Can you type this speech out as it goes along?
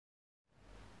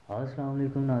अस्सलाम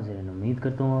वालेकुम नाज़रीन, उम्मीद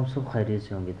करता हूँ आप सब खैरियत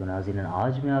से होंगे। तो नाज़रीन,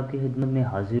 आज मैं आपकी खिदमत में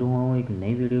हाज़िर हुआ हूँ एक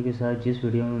नई वीडियो के साथ, जिस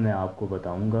वीडियो में मैं आपको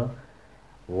बताऊँगा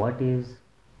व्हाट इज़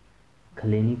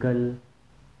क्लिनिकल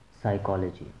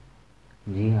साइकोलॉजी।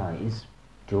 जी हाँ, इस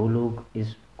जो लोग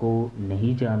इसको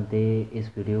नहीं जानते,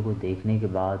 इस वीडियो को देखने के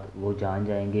बाद वो जान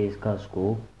जाएंगे इसका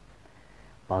स्कोप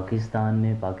पाकिस्तान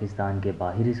में, पाकिस्तान के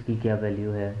बाहर इसकी क्या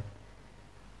वैल्यू है,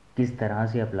 किस तरह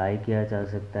से अप्लाई किया जा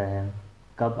सकता है,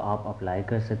 कब आप अप्लाई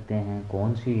कर सकते हैं,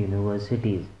 कौन सी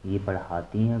यूनिवर्सिटीज़ ये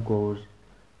पढ़ाती हैं कोर्स,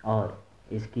 और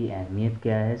इसकी अहमियत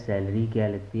क्या है, सैलरी क्या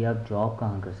लगती है, आप जॉब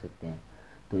कहाँ कर सकते हैं।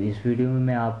 तो इस वीडियो में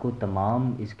मैं आपको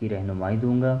तमाम इसकी रहनुमाई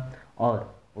दूंगा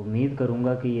और उम्मीद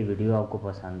करूंगा कि ये वीडियो आपको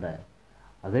पसंद आए।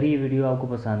 अगर ये वीडियो आपको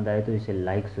पसंद आए तो इसे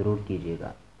लाइक ज़रूर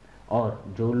कीजिएगा, और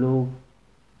जो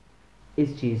लोग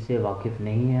इस चीज़ से वाकिफ़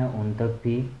नहीं हैं उन तक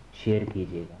भी शेयर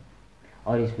कीजिएगा,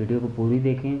 और इस वीडियो को पूरी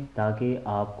देखें ताकि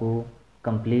आपको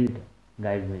कंप्लीट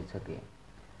गाइड मिल सके।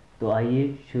 तो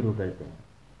आइए शुरू करते हैं।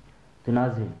 तो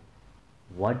नाज़रीन,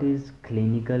 what is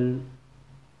clinical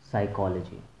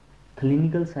psychology.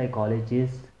 Clinical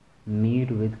psychologist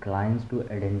meet with clients to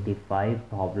identify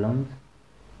problems,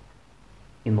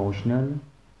 emotional,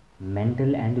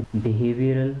 mental and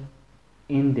behavioral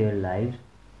in their lives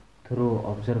through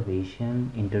observation,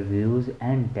 interviews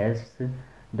and tests.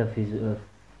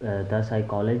 The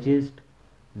psychologist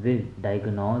will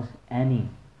diagnose any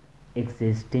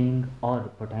existing or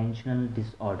potential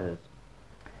disorders,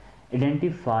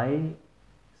 identify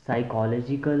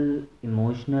psychological,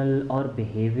 emotional और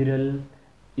behavioral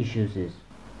issues।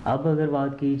 अब अगर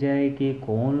बात की जाए कि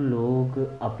कौन लोग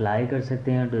apply कर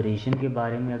सकते हैं, ड्यूरेशन के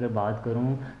बारे में अगर बात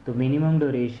करूं तो मिनिमम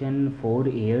ड्यूरेशन 4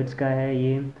 ईयर्स का है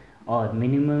ये, और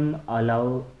मिनिमम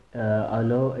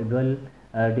अलाउएबल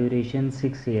ड्यूरेशन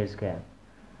 6 ईयर्स का है।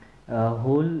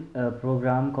 Whole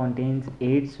programme contains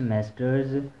 8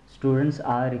 semesters. Students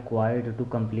are required to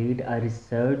complete a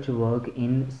research work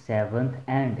in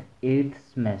 7th and 8th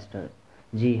semester।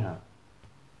 जी हाँ,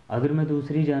 अगर मैं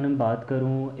दूसरी जानब बात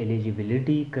करूं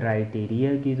एलिजिबिलिटी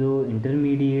क्राइटेरिया की, तो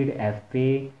intermediate,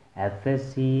 FA,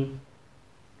 FSc,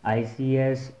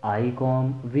 ICS,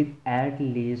 Icom with at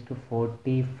least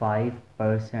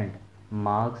 45%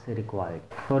 marks required.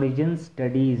 Foreign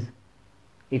studies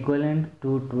equivalent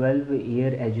to 12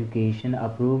 year education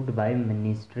approved by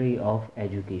ministry of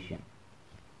education.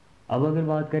 अब अगर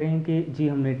बात करें कि जी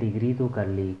हमने डिग्री तो कर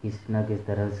ली, किस ना किस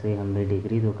तरह से हमने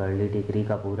डिग्री तो कर ली, डिग्री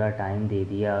का पूरा टाइम दे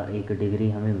दिया, एक डिग्री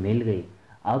हमें मिल गई,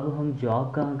 अब हम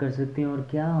जॉब कहाँ कर सकते हैं और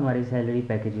क्या हमारे सैलरी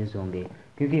पैकेजेस होंगे।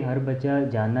 क्योंकि हर बच्चा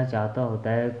जानना चाहता होता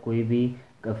है कोई भी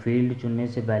फील्ड चुनने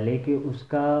से पहले कि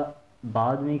उसका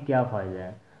बाद में क्या फ़ायदा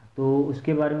है। तो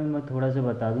उसके बारे में मैं थोड़ा सा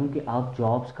बता दूं कि आप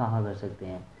जॉब्स कहाँ कर सकते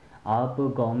हैं। आप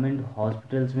गवर्नमेंट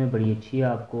हॉस्पिटल्स में बड़ी अच्छी,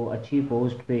 आपको अच्छी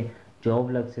पोस्ट पे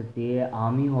जॉब लग सकती है।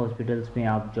 आर्मी हॉस्पिटल्स में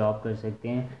आप जॉब कर सकते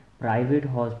हैं, प्राइवेट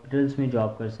हॉस्पिटल्स में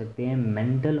जॉब कर सकते हैं,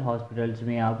 मेंटल हॉस्पिटल्स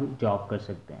में आप जॉब कर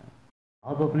सकते हैं।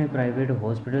 आप अपने प्राइवेट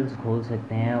हॉस्पिटल्स खोल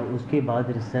सकते हैं, उसके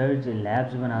बाद रिसर्च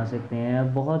लैब्स बना सकते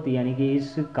हैं। बहुत यानी कि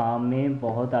इस काम में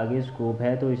बहुत आगे स्कोप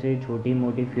है, तो इसे छोटी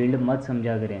मोटी फील्ड मत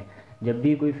समझा करें। जब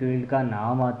भी कोई फील्ड का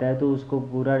नाम आता है तो उसको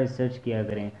पूरा रिसर्च किया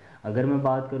करें। अगर मैं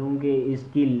बात करूं कि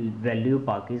इसकी वैल्यू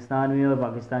पाकिस्तान में और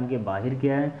पाकिस्तान के बाहर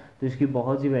क्या है, तो इसकी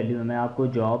बहुत सी वैल्यू है। मैं आपको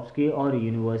जॉब्स के और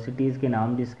यूनिवर्सिटीज़ के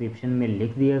नाम डिस्क्रिप्शन में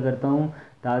लिख दिया करता हूं,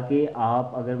 ताकि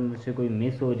आप अगर मुझसे कोई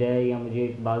मिस हो जाए या मुझे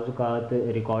बाज़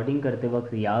रिकॉर्डिंग करते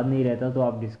वक्त याद नहीं रहता, तो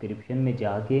आप डिस्क्रिप्शन में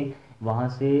जाके वहाँ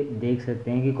से देख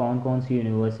सकते हैं कि कौन कौन सी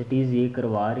यूनिवर्सिटीज़ ये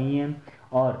करवा रही हैं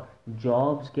और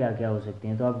जॉब्स क्या क्या हो सकती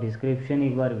हैं। तो आप डिस्क्रिप्शन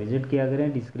एक बार विज़िट किया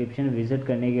करें। डिस्क्रिप्शन विज़िट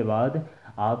करने के बाद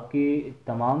आपके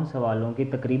तमाम सवालों के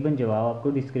तकरीबन जवाब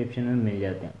आपको डिस्क्रिप्शन में मिल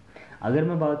जाते हैं। अगर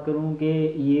मैं बात करूं कि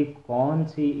ये कौन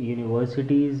सी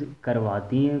यूनिवर्सिटीज़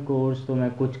करवाती हैं कोर्स, तो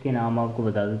मैं कुछ के नाम आपको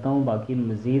बता देता हूं, बाकी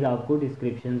मज़ीद आपको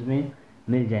डिस्क्रिप्शन में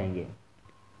मिल जाएंगे।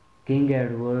 King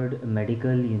Edward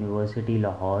medical university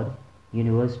Lahore,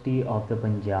 university of the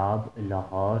Punjab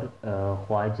Lahore,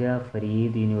 Khwaja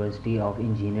Farid university of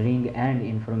engineering and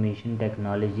information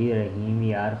technology रहीम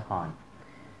यार Khan,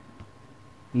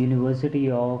 university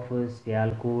of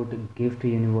Sialkot, gift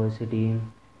university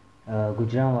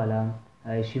Gujranwala,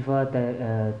 Shifa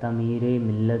तमीर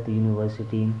Millat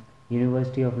university,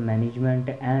 university of management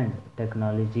and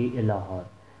technology Lahore,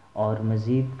 और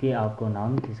मज़ीद के आपको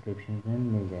नाम डिस्क्रिप्शन में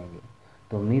मिल जाएंगे।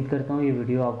 तो उम्मीद करता हूँ ये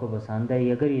वीडियो आपको पसंद आई।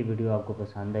 अगर ये वीडियो आपको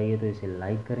पसंद आई है तो इसे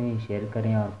लाइक करें, शेयर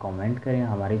करें और कमेंट करें।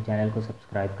 हमारे चैनल को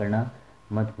सब्सक्राइब करना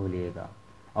मत भूलिएगा,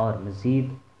 और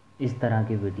मज़ीद इस तरह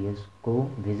की वीडियोस को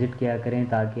विज़िट किया करें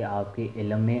ताकि आपके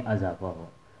इल्म में इजाफ़ा हो।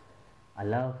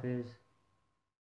 अल्लाह हाफ़िज़।